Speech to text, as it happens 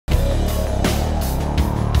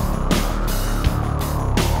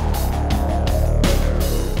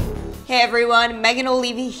Hey everyone, Megan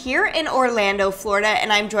Olivi here in Orlando, Florida,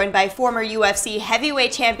 and I'm joined by former UFC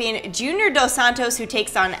heavyweight champion Junior Dos Santos, who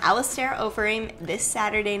takes on Alistair Overeem this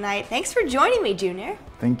Saturday night. Thanks for joining me, Junior.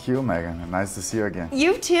 Thank you, Megan. Nice to see you again.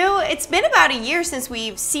 You too. It's been about a year since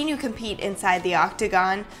we've seen you compete inside the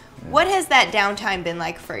octagon. Yeah. What has that downtime been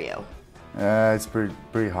like for you? It's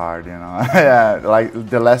pretty hard, you know. Yeah, like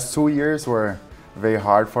the last 2 years were very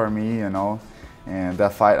hard for me, you know. And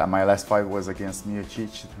that fight, my last fight was against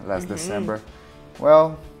Miocic last December.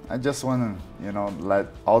 Well, I just want to, you know, let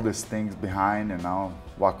all these things behind and now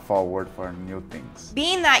walk forward for new things.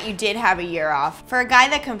 Being that you did have a year off, for a guy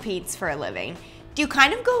that competes for a living, do you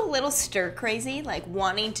kind of go a little stir crazy, like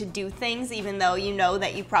wanting to do things even though you know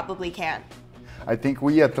that you probably can't? I think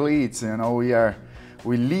we athletes, you know,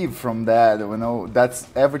 we live from that, you know, that's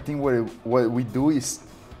everything what we do is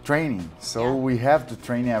training. So we have to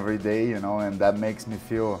train every day, you know, and that makes me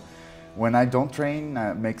feel, when I don't train,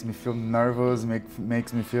 it makes me feel nervous,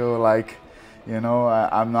 makes me feel like, you know,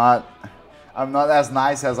 I'm not as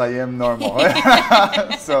nice as I am normal.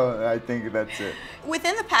 So I think that's it.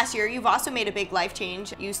 Within the past year, you've also made a big life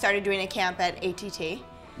change. You started doing a camp at ATT. Yeah.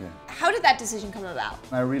 How did that decision come about?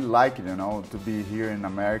 I really like it, you know, to be here in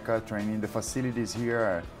America, training. The facilities here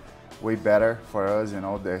are way better for us, you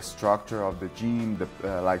know, the structure of the gym,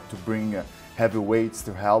 like to bring heavy weights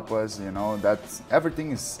to help us, you know, that's,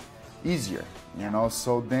 everything is easier, you know.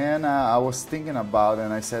 So then I was thinking about it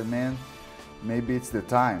and I said, man, maybe it's the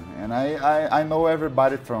time. And I know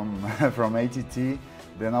everybody from, from ATT.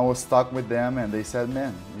 Then I was talking with them and they said,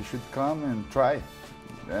 man, you should come and try.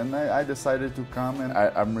 And I decided to come, and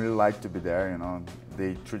I'm really like to be there, you know.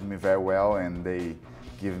 They treat me very well and they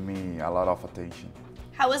give me a lot of attention.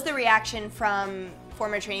 How was the reaction from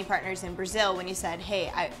former training partners in Brazil when you said,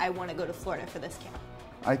 hey, I want to go to Florida for this camp?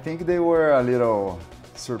 I think they were a little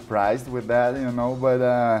surprised with that, you know,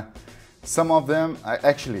 but some of them,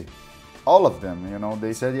 actually, all of them, you know,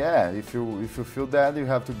 they said, yeah, if you feel that, you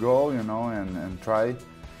have to go, you know, and try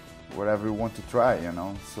whatever you want to try, you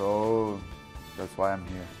know. So that's why I'm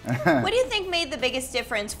here. What do you think made the biggest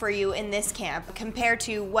difference for you in this camp compared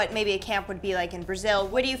to what maybe a camp would be like in Brazil?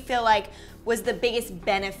 What do you feel like was the biggest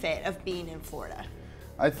benefit of being in Florida?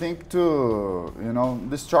 I think you know,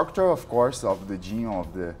 the structure, of course, of the gym,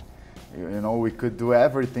 you know, we could do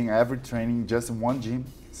everything, every training just in one gym.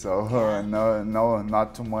 So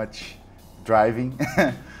not too much driving.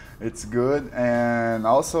 It's good. And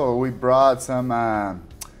also we brought some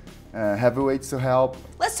heavyweights to help.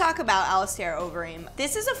 Let's talk about Alistair Overeem.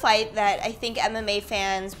 This is a fight that I think MMA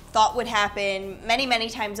fans thought would happen many, many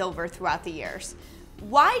times over throughout the years.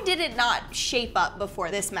 Why did it not shape up before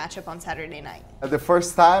this matchup on Saturday night? The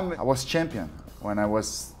first time I was champion when I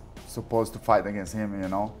was supposed to fight against him, you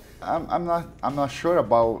know. I'm not sure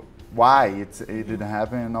about why it didn't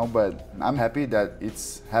happen, you know, but I'm happy that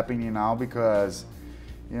it's happening now because,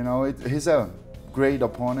 you know, he's a great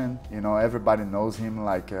opponent, you know, everybody knows him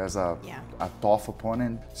like as a tough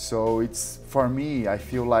opponent. So it's, for me, I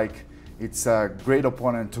feel like it's a great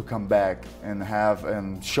opponent to come back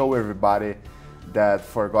and show everybody that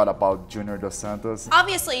forgot about Junior Dos Santos.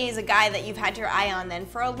 Obviously, he's a guy that you've had your eye on then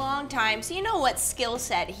for a long time, so you know what skill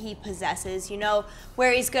set he possesses. You know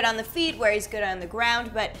where he's good on the feet, where he's good on the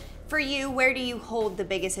ground, but for you, where do you hold the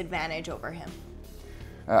biggest advantage over him?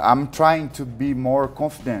 I'm trying to be more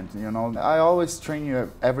confident, you know. I always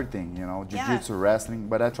train everything, you know, jiu-jitsu, wrestling,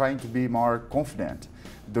 but I'm trying to be more confident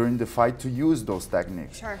during the fight to use those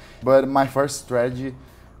techniques. Sure. But my first strategy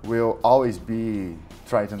will always be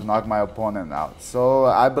try to knock my opponent out. So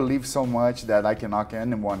I believe so much that I can knock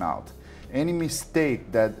anyone out. Any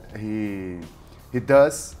mistake that he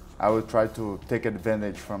does, I will try to take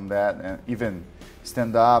advantage from that and even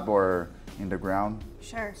stand up or in the ground.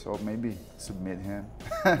 Sure. So maybe submit him.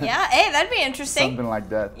 Yeah, hey, that'd be interesting. Something like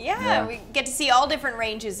that. Yeah, we get to see all different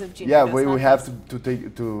ranges of Junior Dos Santos. Yeah, we have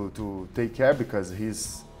to take care because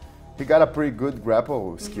he got a pretty good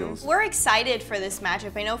grapple skills. We're excited for this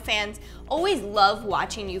matchup. I know fans always love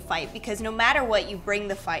watching you fight because no matter what, you bring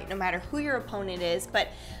the fight, no matter who your opponent is. But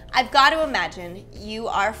I've got to imagine you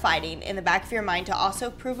are fighting in the back of your mind to also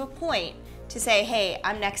prove a point to say, hey,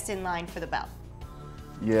 I'm next in line for the belt.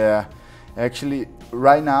 Yeah, actually,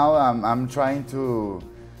 right now I'm trying to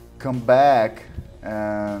come back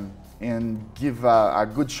and give a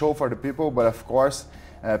good show for the people, but of course,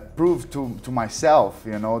 prove to myself,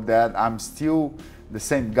 you know, that I'm still the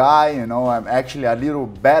same guy, you know, I'm actually a little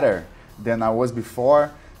better than I was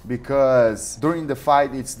before because during the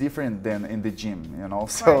fight it's different than in the gym, you know.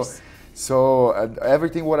 So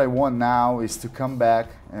everything what I want now is to come back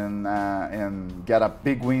and get a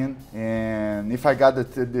big win. And if I got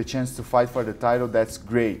the chance to fight for the title, that's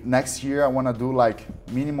great. Next year I want to do like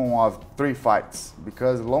minimum of 3 fights,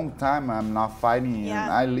 because long time I'm not fighting,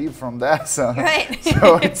 and I live from that. So,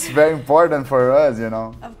 so it's very important for us, you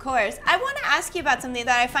know. Of course. I want to ask you about something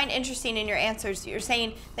that I find interesting in your answers. You're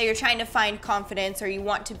saying that you're trying to find confidence, or you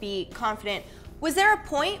want to be confident. Was there a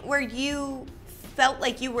point where you felt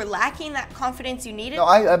like you were lacking that confidence you needed? No,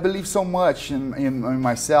 I believe so much in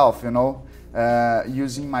myself, you know,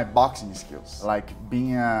 using my boxing skills, like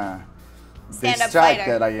being the strike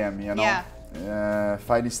that I am, you know,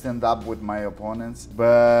 fighting stand up with my opponents.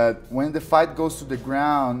 But when the fight goes to the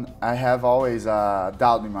ground, I have always a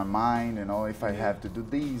doubt in my mind, you know, if I have to do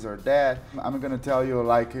this or that. I'm gonna tell you,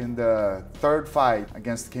 like in the 3rd fight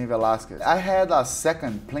against Cain Velasquez, I had a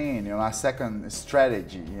second plan, you know, a second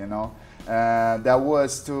strategy, you know. That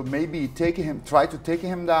was to maybe try to take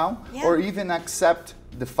him down, or even accept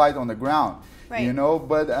the fight on the ground, you know.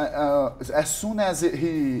 But as soon as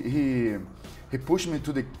he pushed me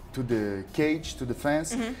to the cage, to the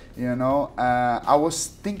fence, you know, I was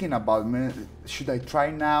thinking about, man, should I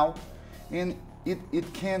try now? And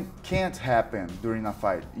it can't happen during a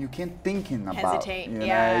fight. You can't thinking about it. You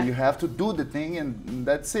know, you have to do the thing, and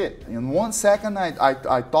that's it. In 1 second,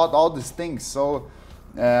 I thought all these things. So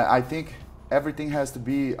I think everything has to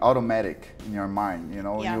be automatic in your mind. You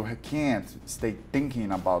know, you can't stay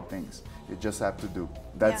thinking about things. You just have to do.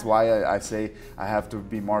 That's why I say I have to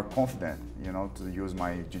be more confident, you know, to use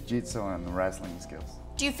my jiu-jitsu and wrestling skills.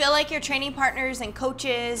 Do you feel like your training partners and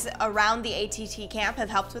coaches around the ATT camp have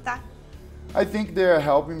helped with that? I think they're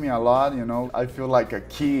helping me a lot, you know. I feel like a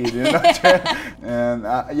kid, you know. And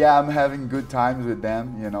yeah, I'm having good times with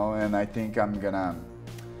them, you know, and I think I'm gonna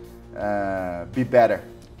be better.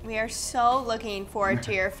 We are so looking forward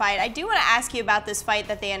to your fight. I do want to ask you about this fight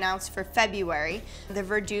that they announced for February, the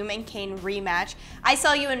Verdum and Cain rematch. I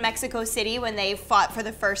saw you in Mexico City when they fought for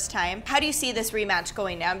the first time. How do you see this rematch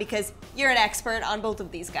going down? Because you're an expert on both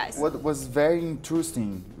of these guys. What was very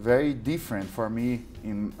interesting, very different for me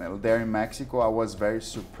there in Mexico, I was very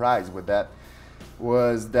surprised with that,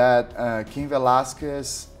 was that Cain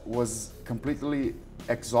Velasquez was completely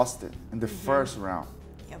exhausted in the first round.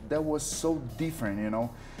 That was so different, you know.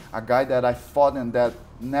 A guy that I fought and that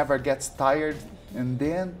never gets tired, and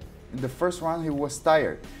then in the first round he was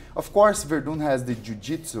tired. Of course, Verdum has the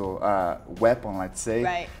jiu-jitsu weapon, let's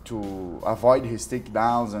say, to avoid his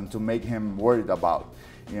takedowns and to make him worried about,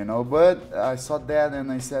 you know. But I saw that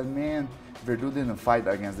and I said, man, Verdum didn't fight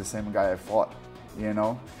against the same guy I fought, you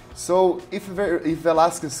know. So if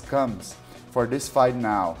Velasquez comes for this fight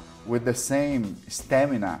now with the same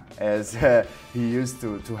stamina as he used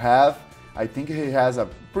to have, I think he has a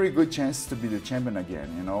pretty good chance to be the champion again,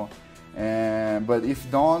 you know. But if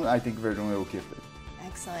don't, I think Verdum will keep it.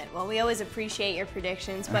 Excellent. Well, we always appreciate your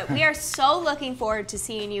predictions, but we are so looking forward to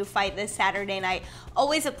seeing you fight this Saturday night.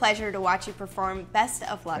 Always a pleasure to watch you perform. Best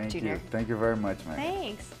of luck, Junior. Thank you very much, man.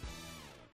 Thanks.